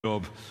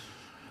Job.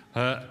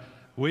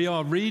 We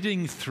are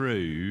reading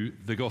through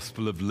the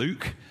Gospel of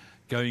Luke,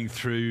 going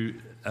through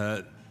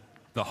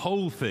the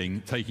whole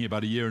thing, taking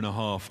about a year and a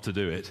half to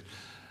do it.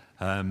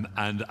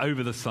 And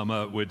over the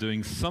summer, we're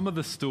doing some of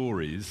the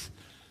stories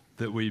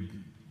that we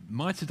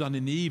might have done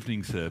in the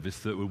evening service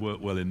that would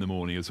work well in the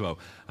morning as well.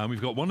 And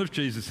we've got one of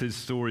Jesus'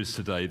 stories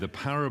today, the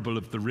parable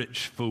of the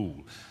rich fool.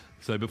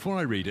 So before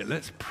I read it,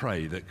 let's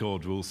pray that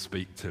God will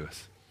speak to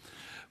us.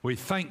 We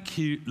thank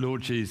you,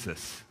 Lord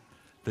Jesus,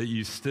 that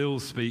you still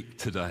speak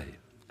today.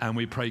 And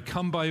we pray,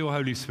 come by your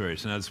Holy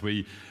Spirit. And as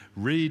we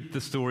read the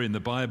story in the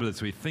Bible,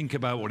 as we think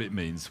about what it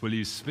means, will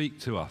you speak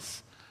to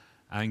us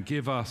and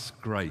give us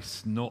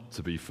grace not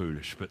to be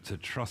foolish, but to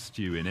trust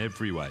you in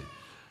every way.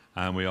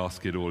 And we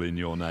ask it all in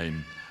your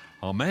name.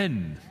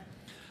 Amen.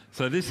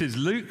 So this is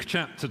Luke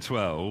chapter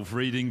 12,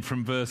 reading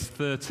from verse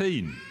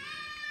 13.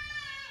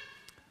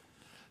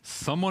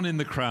 Someone in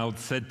the crowd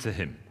said to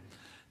him,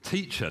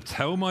 "Teacher,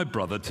 tell my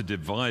brother to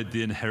divide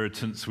the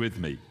inheritance with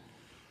me."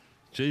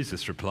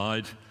 Jesus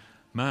replied,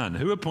 "Man,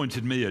 who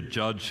appointed me a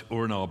judge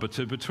or an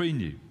arbiter between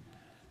you?"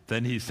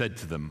 Then he said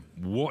to them,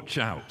 "Watch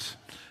out.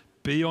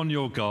 Be on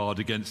your guard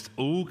against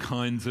all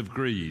kinds of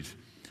greed.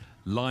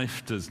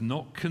 Life does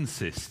not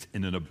consist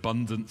in an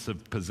abundance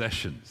of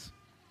possessions."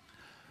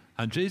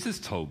 And Jesus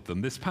told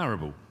them this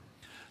parable.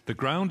 The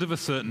ground of a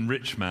certain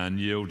rich man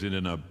yielded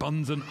an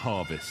abundant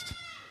harvest.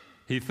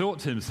 He thought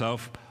to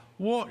himself,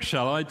 "What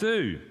shall I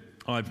do?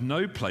 I've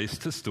no place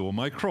to store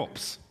my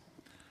crops."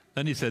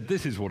 Then he said,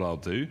 "This is what I'll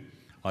do.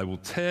 I will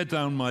tear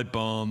down my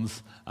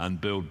barns and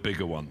build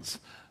bigger ones,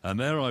 and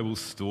there I will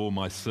store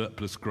my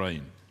surplus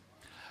grain.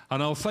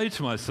 And I'll say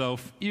to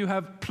myself, you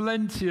have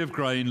plenty of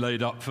grain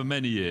laid up for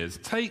many years.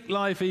 Take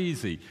life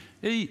easy.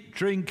 Eat,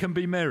 drink, and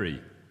be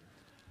merry."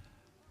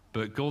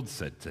 But God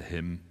said to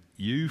him,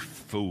 "You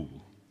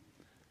fool.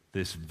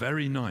 This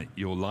very night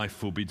your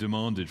life will be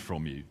demanded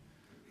from you.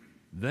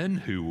 Then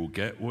who will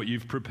get what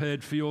you've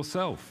prepared for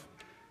yourself?"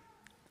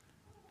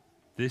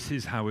 "This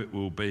is how it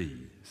will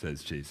be,"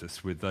 says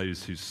Jesus, "with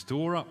those who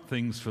store up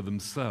things for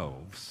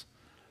themselves,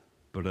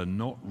 but are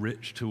not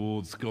rich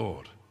towards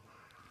God."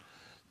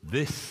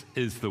 This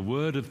is the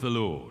word of the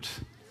Lord.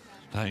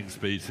 Thanks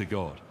be to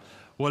God.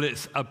 Well,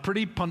 it's a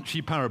pretty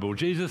punchy parable.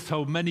 Jesus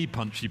told many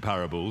punchy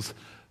parables,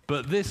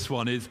 but this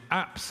one is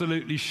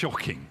absolutely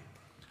shocking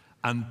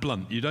and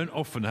blunt. You don't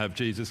often have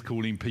Jesus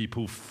calling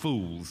people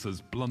fools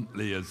as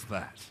bluntly as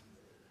that.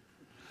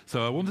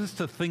 So I want us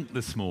to think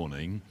this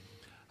morning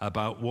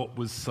about what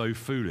was so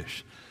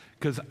foolish.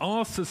 Because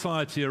our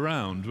society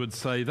around would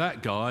say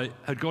that guy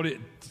had got it,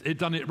 he'd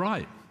done it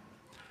right.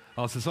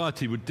 Our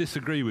society would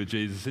disagree with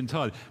Jesus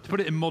entirely. To put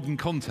it in modern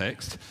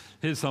context,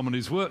 here's someone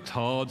who's worked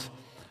hard,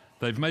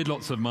 they've made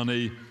lots of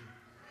money,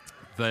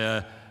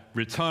 they're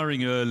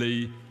retiring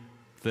early,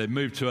 they've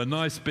moved to a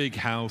nice big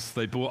house,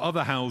 they bought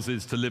other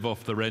houses to live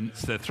off the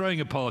rents, they're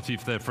throwing a party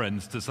for their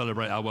friends to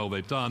celebrate how well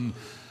they've done.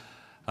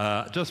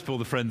 Just before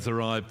the friends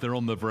arrived, they're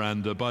on the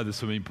veranda by the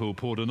swimming pool,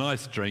 poured a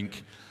nice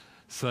drink,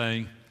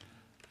 saying,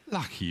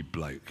 "Lucky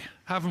bloke,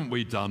 haven't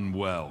we done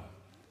well?"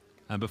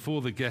 And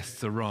before the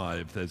guests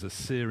arrive, there's a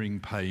searing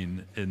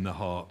pain in the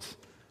heart,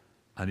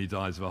 and he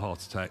dies of a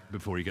heart attack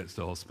before he gets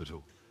to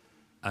hospital.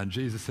 And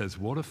Jesus says,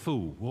 "What a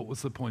fool. What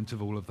was the point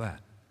of all of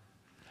that?"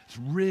 It's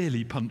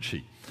really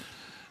punchy.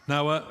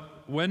 Now,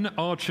 when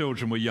our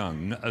children were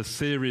young, a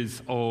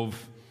series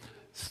of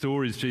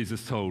stories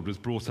Jesus told was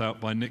brought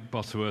out by Nick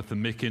Butterworth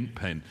and Mick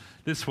Intpen.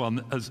 This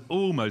one has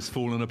almost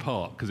fallen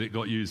apart because it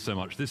got used so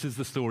much. This is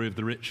the story of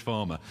the rich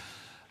farmer.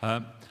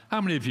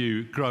 How many of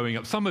you growing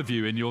up, some of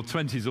you in your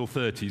 20s or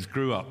 30s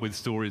grew up with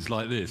stories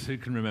like this? Who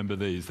can remember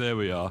these? There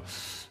we are.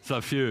 So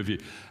a few of you.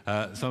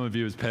 Some of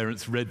you as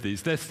parents read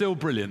these. They're still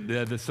brilliant.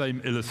 They're the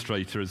same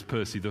illustrator as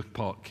Percy the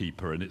Park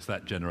Keeper, and it's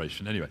that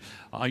generation. Anyway,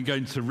 I'm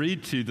going to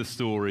read to you the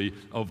story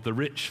of the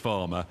rich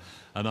farmer,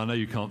 and I know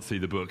you can't see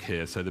the book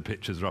here, so the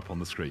pictures are up on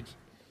the screen.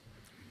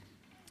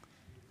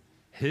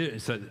 Here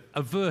is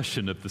a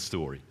version of the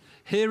story.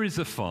 Here is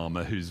a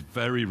farmer who's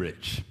very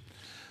rich.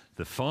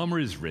 The farmer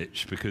is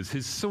rich because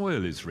his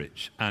soil is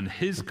rich, and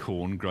his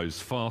corn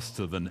grows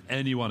faster than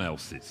anyone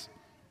else's,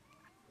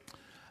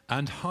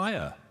 and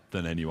higher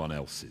than anyone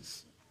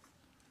else's.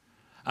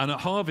 And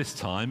at harvest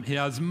time, he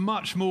has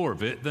much more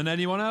of it than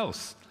anyone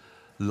else.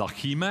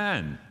 Lucky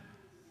man.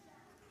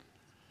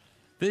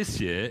 This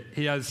year,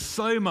 he has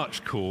so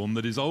much corn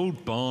that his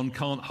old barn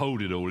can't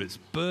hold it all. It's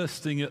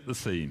bursting at the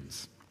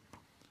seams.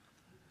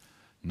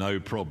 "No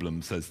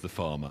problem," says the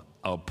farmer.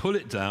 "I'll pull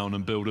it down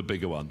and build a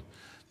bigger one.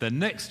 Then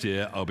next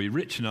year, I'll be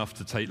rich enough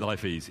to take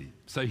life easy."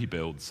 So he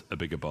builds a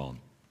bigger barn.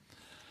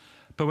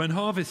 But when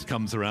harvest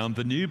comes around,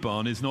 the new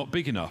barn is not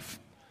big enough.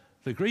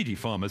 The greedy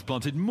farmer's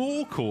planted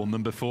more corn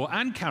than before,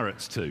 and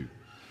carrots too.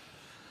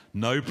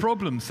 "No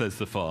problem," says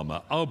the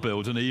farmer. "I'll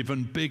build an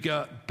even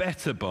bigger,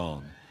 better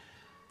barn.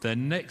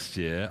 Then next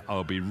year,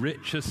 I'll be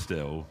richer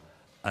still,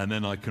 and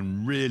then I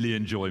can really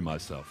enjoy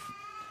myself."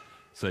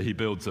 So he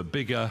builds a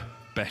bigger,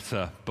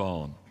 better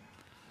barn.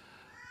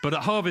 But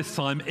at harvest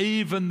time,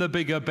 even the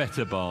bigger,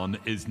 better barn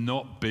is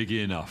not big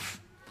enough.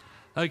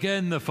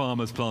 Again, the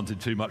farmer's planted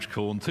too much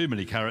corn, too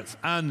many carrots,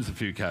 and a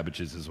few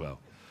cabbages as well.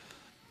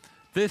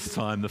 This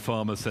time, the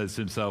farmer says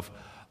to himself,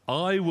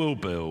 I will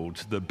build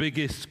the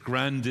biggest,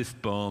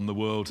 grandest barn the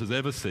world has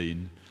ever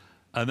seen,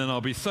 and then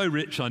I'll be so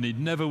rich I need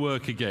never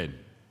work again.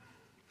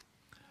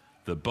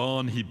 The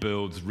barn he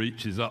builds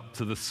reaches up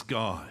to the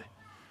sky.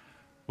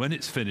 When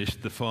it's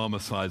finished, the farmer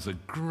sighs a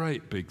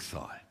great big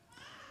sigh.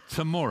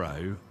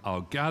 Tomorrow,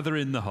 I'll gather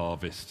in the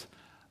harvest,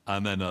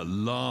 and then at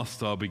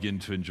last I'll begin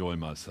to enjoy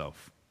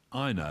myself.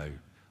 I know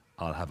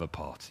I'll have a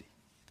party.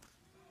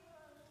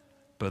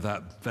 But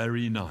that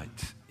very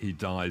night, he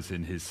dies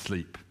in his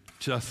sleep.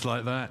 Just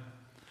like that.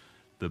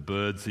 The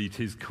birds eat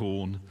his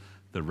corn,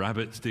 the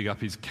rabbits dig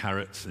up his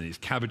carrots, and his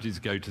cabbages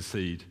go to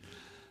seed.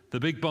 The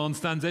big barn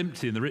stands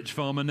empty, and the rich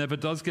farmer never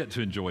does get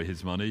to enjoy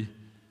his money.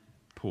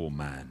 Poor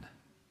man.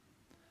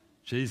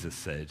 Jesus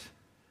said,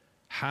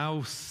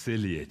 how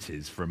silly it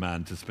is for a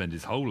man to spend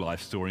his whole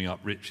life storing up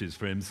riches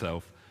for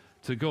himself.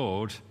 To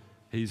God,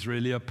 he's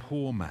really a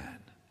poor man.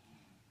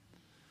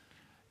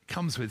 It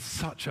comes with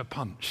such a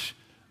punch.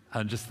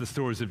 And just the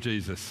stories of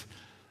Jesus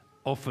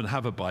often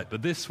have a bite,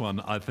 but this one,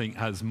 I think,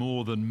 has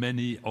more than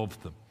many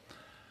of them.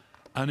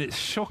 And it's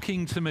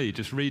shocking to me,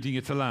 just reading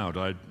it aloud.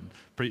 I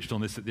preached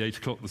on this at the 8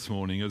 o'clock this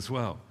morning as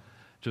well.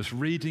 Just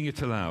reading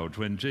it aloud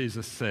when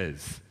Jesus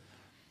says,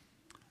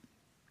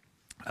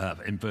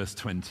 in verse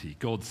 20,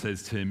 God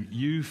says to him,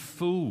 you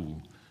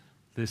fool,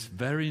 this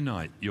very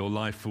night your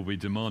life will be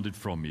demanded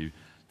from you.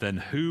 Then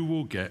who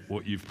will get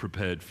what you've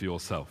prepared for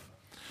yourself?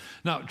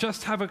 Now,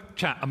 just have a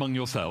chat among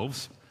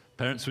yourselves,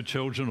 parents with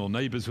children or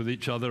neighbors with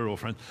each other or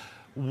friends.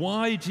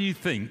 Why do you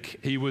think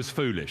he was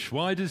foolish?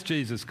 Why does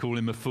Jesus call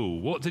him a fool?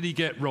 What did he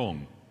get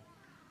wrong?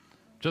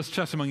 Just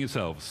chat among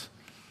yourselves.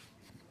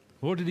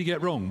 What did he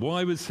get wrong?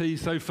 Why was he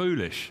so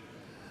foolish?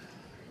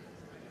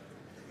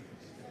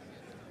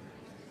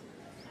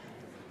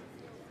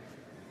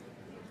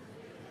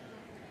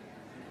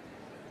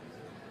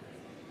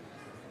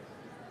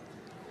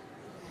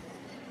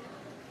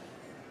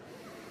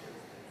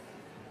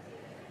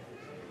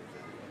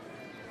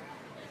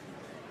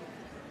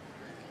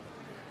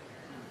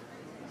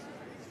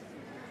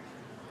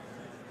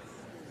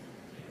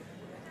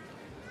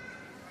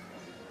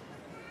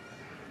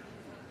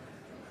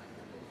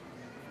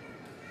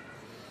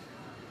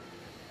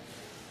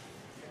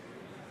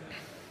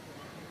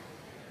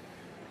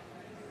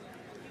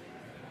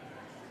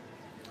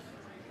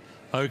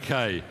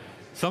 Okay,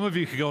 some of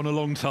you could go on a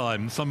long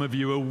time. Some of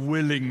you are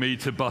willing me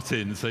to butt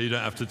in so you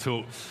don't have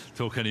to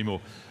talk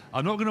anymore.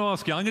 I'm not going to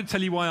ask you. I'm going to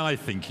tell you why I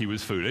think he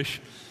was foolish.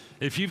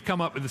 If you've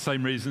come up with the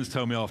same reasons,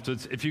 tell me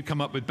afterwards. If you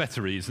come up with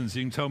better reasons,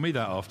 you can tell me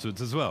that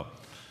afterwards as well.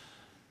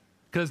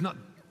 Because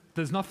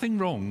there's nothing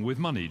wrong with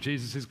money.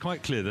 Jesus is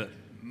quite clear that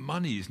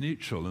money is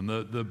neutral, and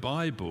the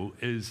Bible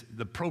is,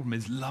 the problem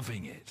is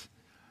loving it.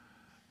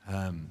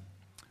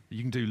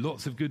 You can do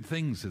lots of good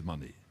things with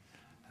money.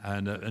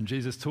 And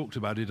Jesus talked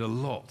about it a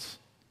lot.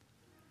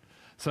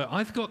 So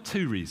I've got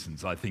two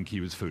reasons I think he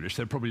was foolish.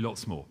 There are probably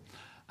lots more.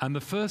 And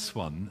the first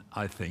one,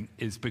 I think,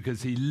 is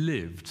because he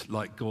lived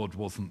like God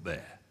wasn't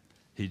there.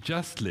 He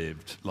just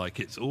lived like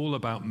it's all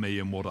about me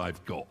and what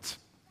I've got.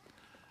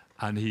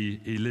 And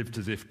he lived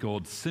as if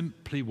God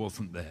simply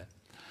wasn't there.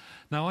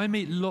 Now, I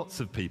meet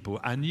lots of people,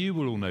 and you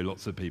will all know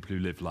lots of people who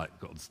live like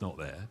God's not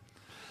there.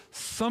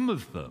 Some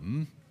of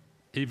them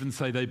even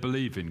say they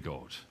believe in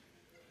God,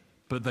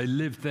 but they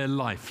live their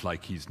life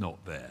like he's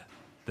not there.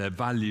 Their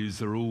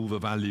values are all the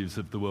values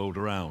of the world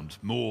around.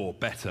 More,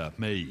 better,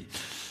 me.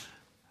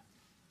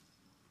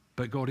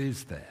 But God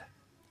is there.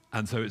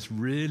 And so it's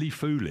really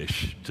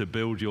foolish to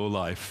build your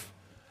life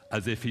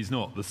as if he's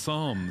not. The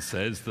Psalm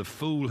says, the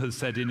fool has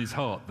said in his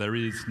heart, there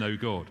is no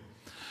God.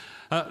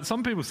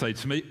 Some people say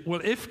to me,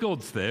 well, if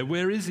God's there,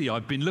 where is he?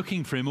 I've been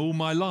looking for him all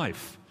my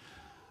life.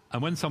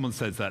 And when someone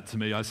says that to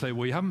me, I say,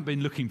 well, you haven't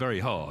been looking very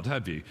hard,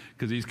 have you?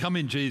 Because he's come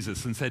in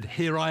Jesus and said,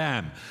 here I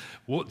am.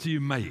 What do you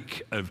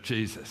make of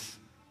Jesus?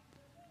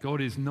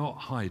 God is not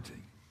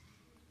hiding.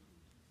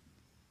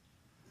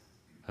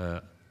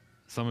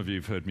 Some of you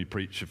have heard me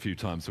preach a few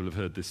times will have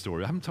heard this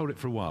story. I haven't told it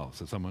for a while.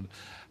 So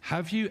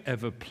have you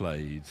ever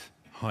played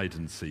hide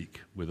and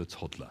seek with a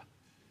toddler?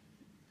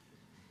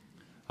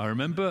 I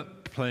remember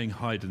playing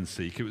hide and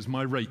seek. It was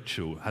my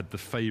Rachel had the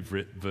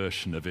favourite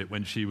version of it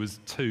when she was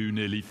 2,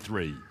 nearly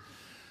 3.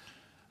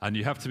 And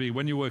you have to be,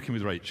 when you're working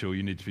with Rachel,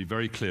 you need to be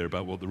very clear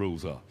about what the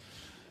rules are.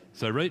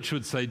 So Rachel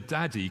would say,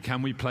 Daddy,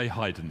 can we play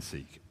hide and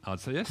seek? I'd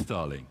say, yes,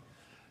 darling.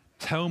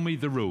 Tell me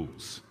the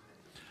rules.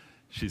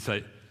 She'd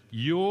say,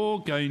 you're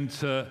going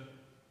to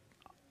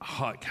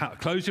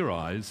close your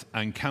eyes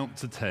and count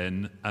to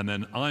 10, and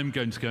then I'm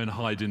going to go and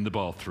hide in the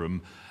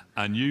bathroom,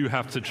 and you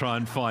have to try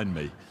and find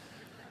me.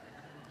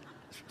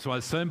 So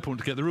it's so important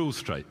to get the rules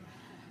straight.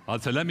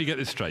 I'd say, let me get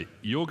this straight.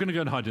 You're going to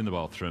go and hide in the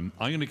bathroom.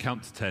 I'm going to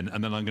count to 10,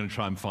 and then I'm going to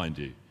try and find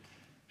you.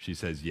 She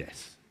says,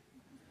 yes.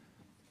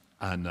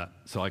 And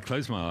so I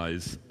close my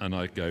eyes, and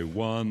I go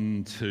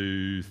 1,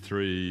 2,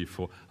 3,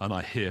 4, and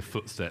I hear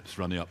footsteps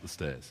running up the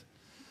stairs.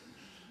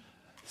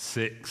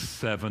 6,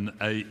 7,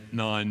 8,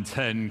 9,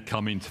 10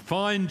 coming to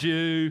find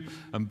you.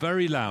 And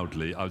very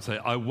loudly, I would say,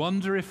 I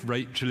wonder if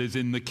Rachel is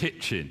in the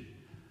kitchen.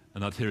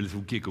 And I'd hear a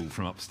little giggle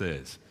from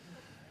upstairs.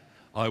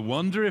 I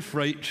wonder if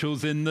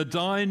Rachel's in the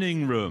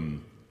dining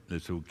room.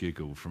 Little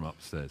giggle from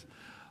upstairs.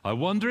 I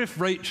wonder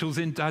if Rachel's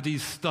in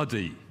Daddy's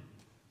study.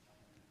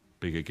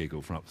 Bigger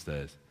giggle from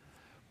upstairs.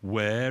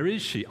 Where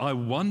is she? I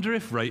wonder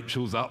if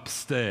Rachel's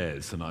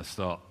upstairs. And I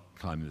start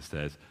climbing the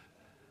stairs.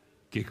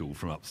 Giggle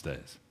from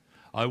upstairs.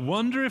 I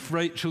wonder if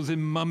Rachel's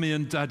in Mummy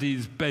and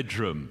Daddy's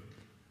bedroom.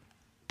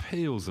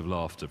 Peals of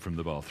laughter from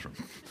the bathroom.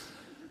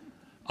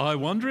 I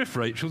wonder if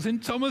Rachel's in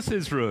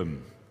Thomas's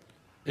room.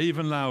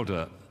 Even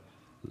louder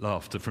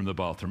laughter from the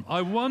bathroom.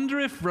 I wonder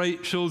if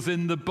Rachel's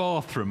in the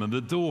bathroom and the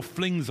door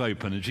flings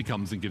open and she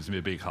comes and gives me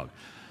a big hug.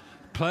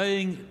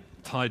 Playing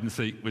hide and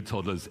seek with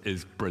toddlers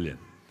is brilliant.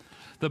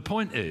 The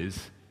point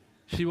is,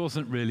 she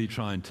wasn't really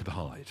trying to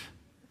hide.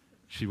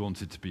 She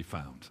wanted to be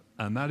found.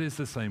 And that is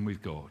the same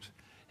with God.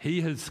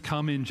 He has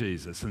come in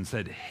Jesus and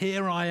said,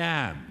 here I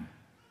am.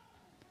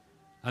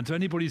 And to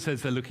anybody who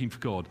says they're looking for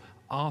God,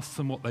 ask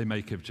them what they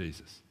make of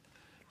Jesus.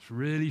 It's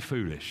really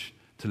foolish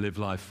to live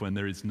life when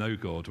there is no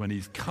God, when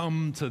he's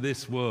come to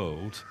this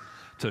world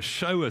to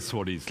show us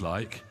what he's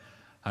like,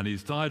 and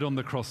he's died on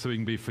the cross so we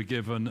can be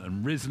forgiven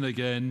and risen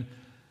again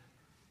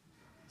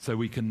so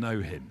we can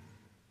know him.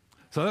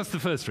 So that's the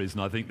first reason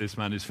I think this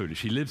man is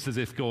foolish. He lives as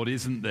if God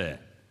isn't there.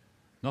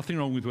 Nothing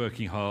wrong with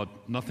working hard,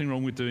 nothing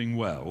wrong with doing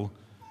well.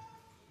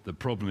 The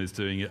problem is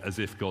doing it as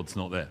if God's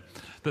not there.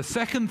 The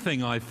second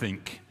thing I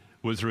think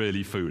was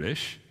really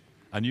foolish,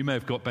 and you may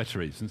have got better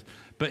reasons,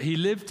 but he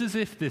lived as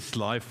if this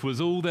life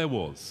was all there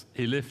was.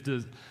 He lived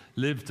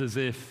as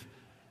if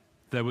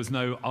there was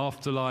no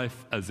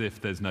afterlife, as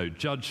if there's no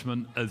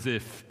judgment, as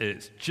if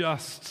it's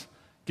just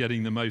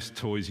getting the most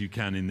toys you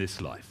can in this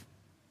life.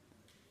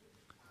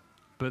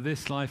 But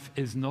this life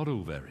is not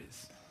all there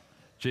is.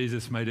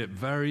 Jesus made it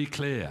very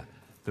clear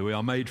that we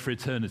are made for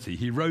eternity.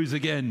 He rose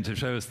again to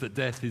show us that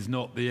death is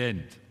not the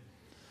end.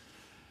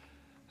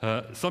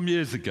 Some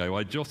years ago,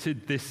 I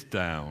jotted this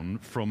down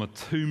from a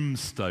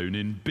tombstone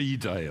in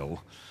Bedale,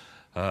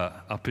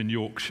 up in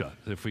Yorkshire.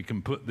 If we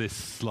can put this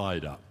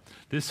slide up.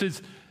 This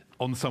is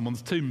on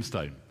someone's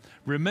tombstone.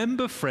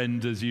 Remember,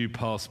 friend, as you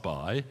pass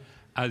by,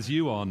 as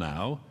you are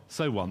now,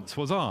 so once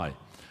was I.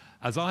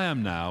 As I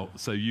am now,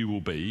 so you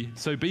will be,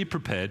 so be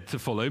prepared to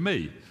follow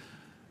me.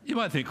 You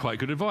might think quite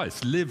good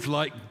advice. Live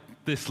like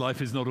this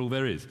life is not all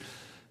there is.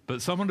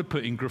 But someone had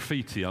put in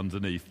graffiti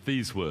underneath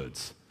these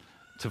words: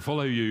 to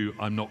follow you,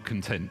 I'm not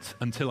content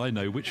until I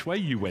know which way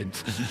you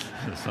went.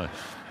 So,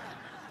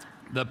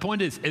 the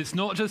point is, it's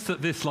not just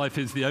that this life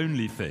is the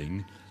only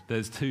thing,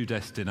 there's two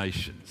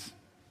destinations.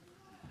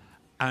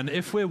 And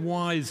if we're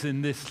wise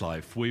in this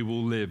life, we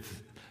will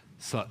live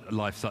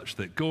life such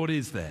that God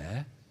is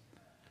there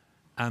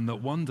and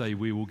that one day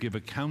we will give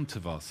account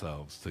of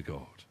ourselves to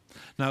God.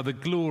 Now, the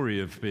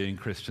glory of being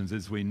Christians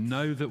is we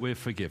know that we're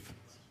forgiven,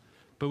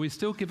 but we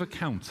still give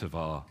account of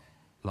our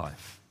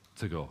life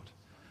to God.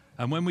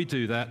 And when we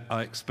do that,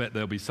 I expect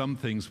there'll be some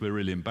things we're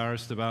really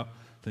embarrassed about.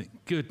 Think,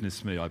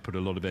 goodness me, I put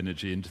a lot of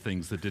energy into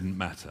things that didn't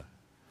matter.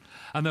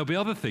 And there'll be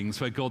other things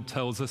where God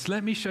tells us,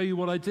 let me show you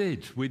what I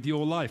did with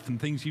your life and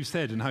things you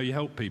said and how you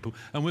helped people.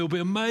 And we'll be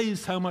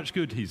amazed how much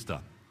good he's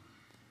done.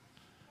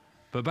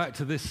 But back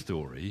to this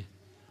story,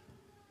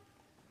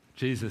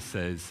 Jesus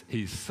says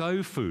he's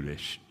so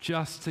foolish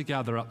just to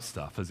gather up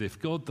stuff as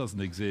if God doesn't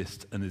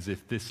exist and as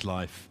if this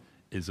life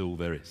is all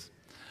there is.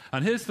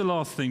 And here's the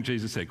last thing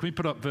Jesus said. Can we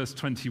put up verse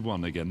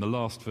 21 again, the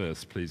last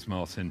verse, please,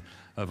 Martin,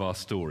 of our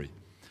story?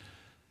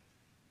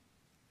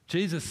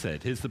 Jesus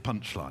said, here's the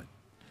punchline,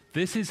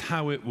 this is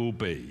how it will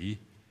be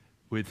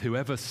with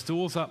whoever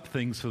stores up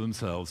things for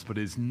themselves but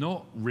is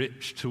not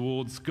rich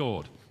towards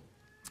God.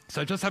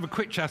 So just have a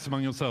quick chat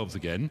among yourselves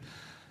again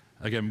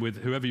with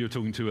whoever you were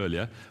talking to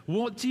earlier.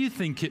 What do you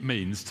think it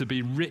means to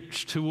be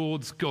rich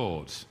towards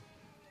God?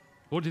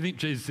 What do you think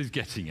Jesus is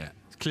getting at?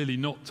 It's clearly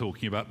not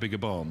talking about bigger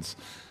barns.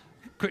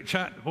 Quick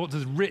chat, what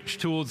does rich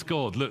towards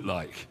God look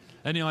like?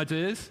 Any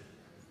ideas?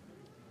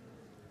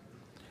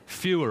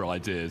 Fewer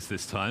ideas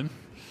this time.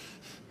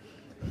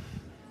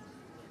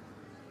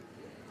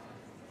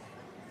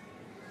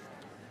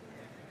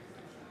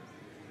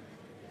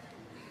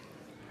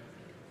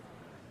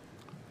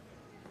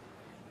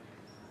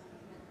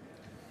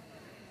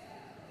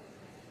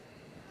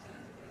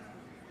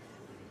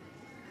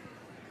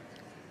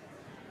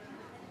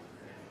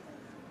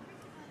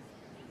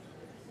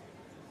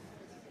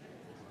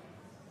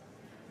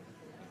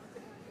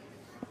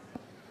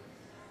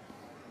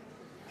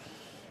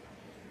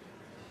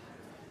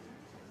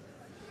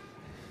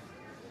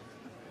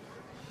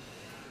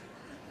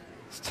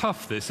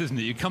 Tough this, isn't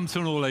it? You come to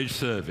an all-age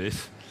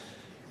service,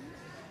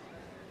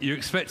 you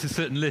expect to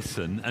sit and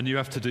listen, and you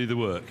have to do the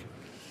work.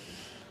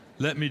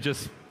 Let me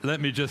just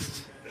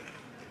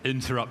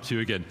interrupt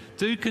you again.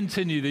 Do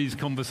continue these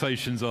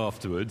conversations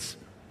afterwards.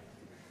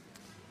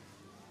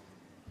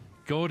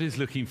 God is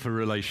looking for a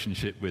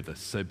relationship with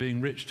us, so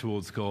being rich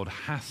towards God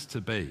has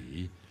to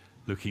be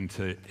looking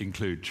to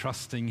include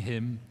trusting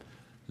him,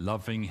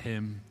 loving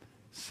him,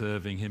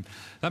 serving him.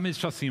 That means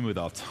trusting him with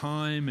our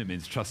time. It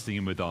means trusting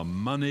him with our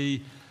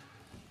money.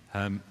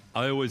 I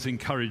always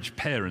encourage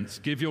parents,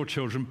 give your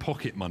children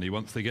pocket money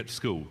once they get to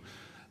school.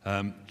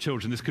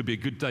 Children, this could be a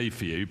good day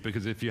for you,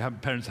 because if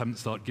parents haven't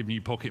started giving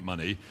you pocket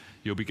money,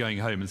 you'll be going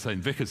home and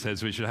saying, Vicar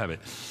says we should have it.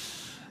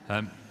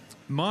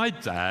 My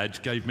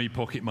dad gave me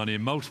pocket money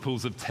in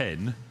multiples of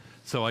 10,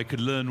 so I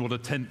could learn what a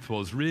tenth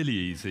was really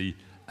easy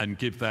and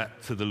give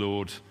that to the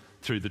Lord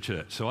through the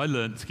church. So I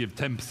learned to give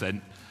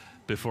 10%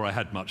 before I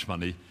had much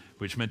money,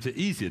 which meant it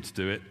easier to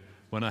do it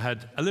when I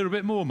had a little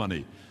bit more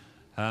money.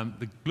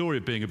 The glory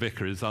of being a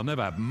vicar is I'll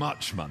never have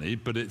much money,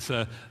 but it's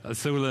I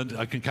still learned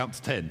I can count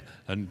to 10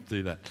 and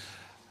do that.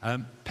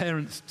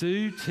 Parents,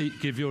 do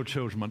give your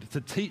children money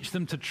to teach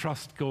them to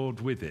trust God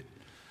with it.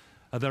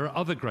 There are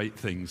other great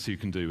things you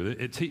can do with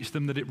it. It teaches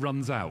them that it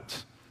runs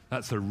out.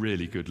 That's a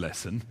really good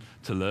lesson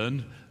to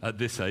learn at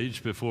this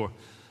age before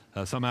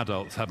some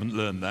adults haven't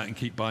learned that and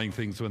keep buying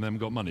things when they haven't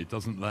got money.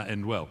 Doesn't that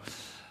end well?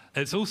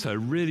 It's also a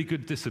really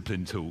good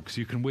discipline tool because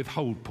you can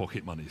withhold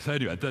pocket money. So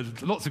anyway,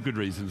 there's lots of good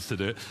reasons to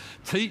do it.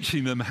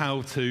 Teaching them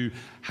how to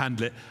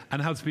handle it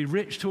and how to be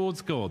rich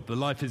towards God. The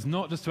life is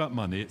not just about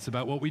money, it's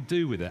about what we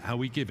do with it, how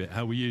we give it,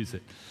 how we use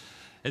it.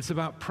 It's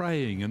about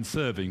praying and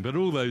serving, but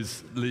all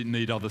those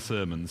need other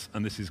sermons,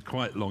 and this is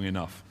quite long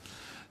enough.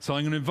 So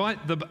I'm going to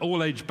invite the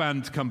all-age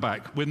band to come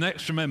back. With an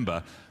extra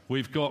member,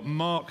 we've got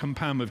Mark and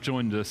Pam have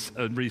joined us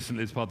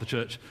recently as part of the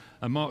church,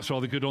 and Mark's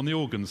rather good on the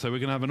organ, so we're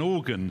going to have an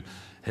organ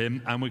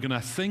hymn, and we're going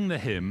to sing the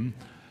hymn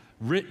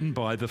written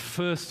by the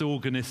first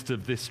organist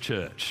of this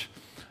church,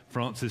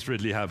 Frances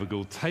Ridley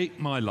Havergal, Take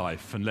My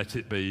Life and Let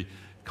It Be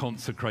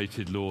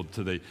Consecrated, Lord,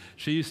 to Thee.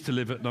 She used to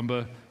live at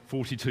number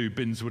 42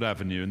 Binswood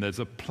Avenue, and there's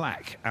a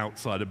plaque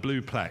outside, a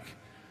blue plaque,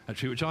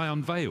 actually, which I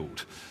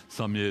unveiled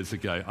some years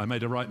ago. I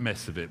made a right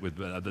mess of it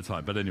at the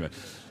time, but anyway,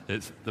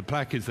 the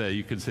plaque is there,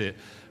 you can see it.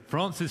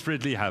 Frances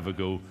Ridley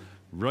Havergal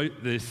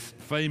wrote this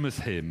famous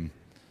hymn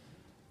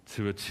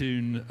to a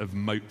tune of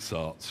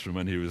Mozart's from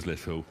when he was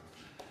little.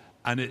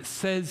 And it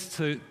says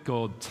to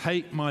God,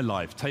 take my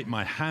life, take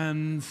my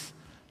hands,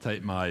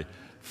 take my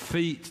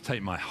feet,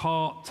 take my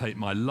heart, take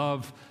my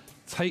love,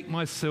 take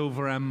my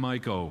silver and my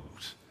gold.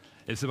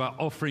 It's about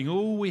offering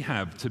all we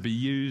have to be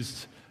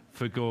used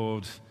for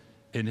God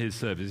in his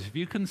service. If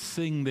you can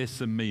sing this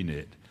and mean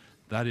it,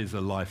 that is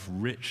a life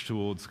rich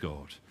towards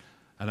God.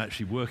 And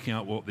actually working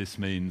out what this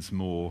means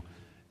more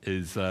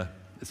is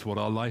it's what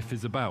our life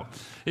is about.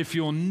 If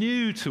you're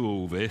new to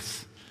all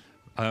this,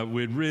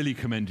 we'd really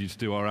commend you to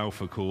do our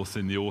Alpha course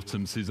in the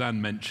autumn.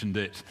 Suzanne mentioned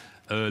it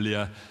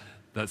earlier.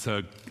 That's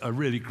a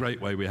really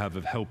great way we have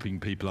of helping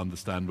people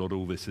understand what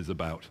all this is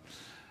about.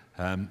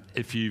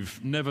 If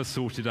you've never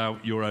sorted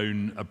out your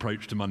own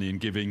approach to money and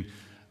giving,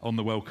 on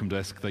the welcome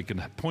desk, they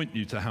can point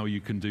you to how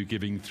you can do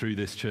giving through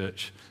this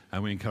church,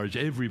 and we encourage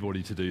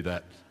everybody to do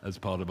that as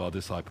part of our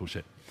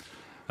discipleship.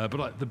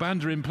 But the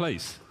band are in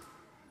place.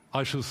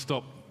 I shall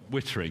stop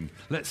wittering.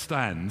 Let's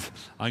stand.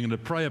 I'm going to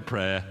pray a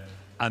prayer,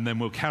 and then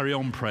we'll carry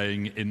on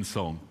praying in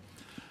song.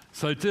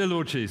 So, dear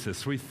Lord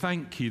Jesus, we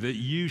thank you that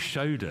you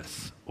showed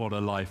us what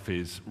a life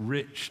is,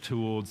 rich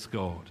towards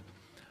God,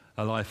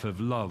 a life of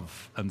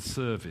love and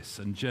service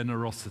and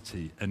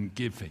generosity and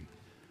giving,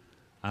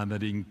 and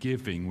that in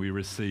giving we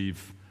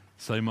receive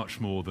so much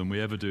more than we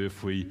ever do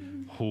if we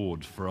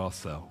hoard for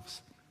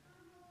ourselves.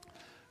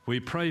 We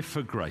pray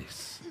for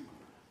grace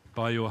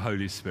by your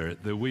Holy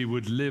Spirit, that we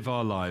would live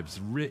our lives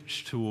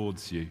rich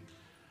towards you.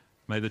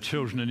 May the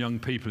children and young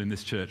people in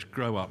this church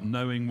grow up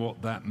knowing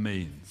what that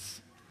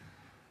means.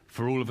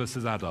 For all of us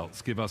as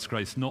adults, give us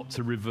grace not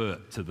to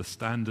revert to the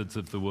standards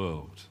of the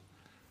world,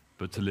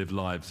 but to live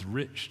lives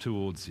rich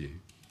towards you.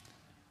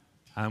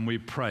 And we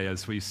pray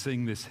as we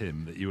sing this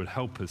hymn that you would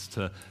help us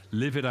to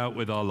live it out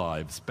with our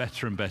lives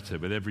better and better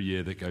with every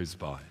year that goes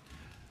by.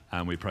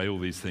 And we pray all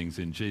these things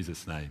in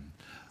Jesus' name.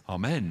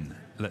 Amen.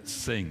 Let's sing.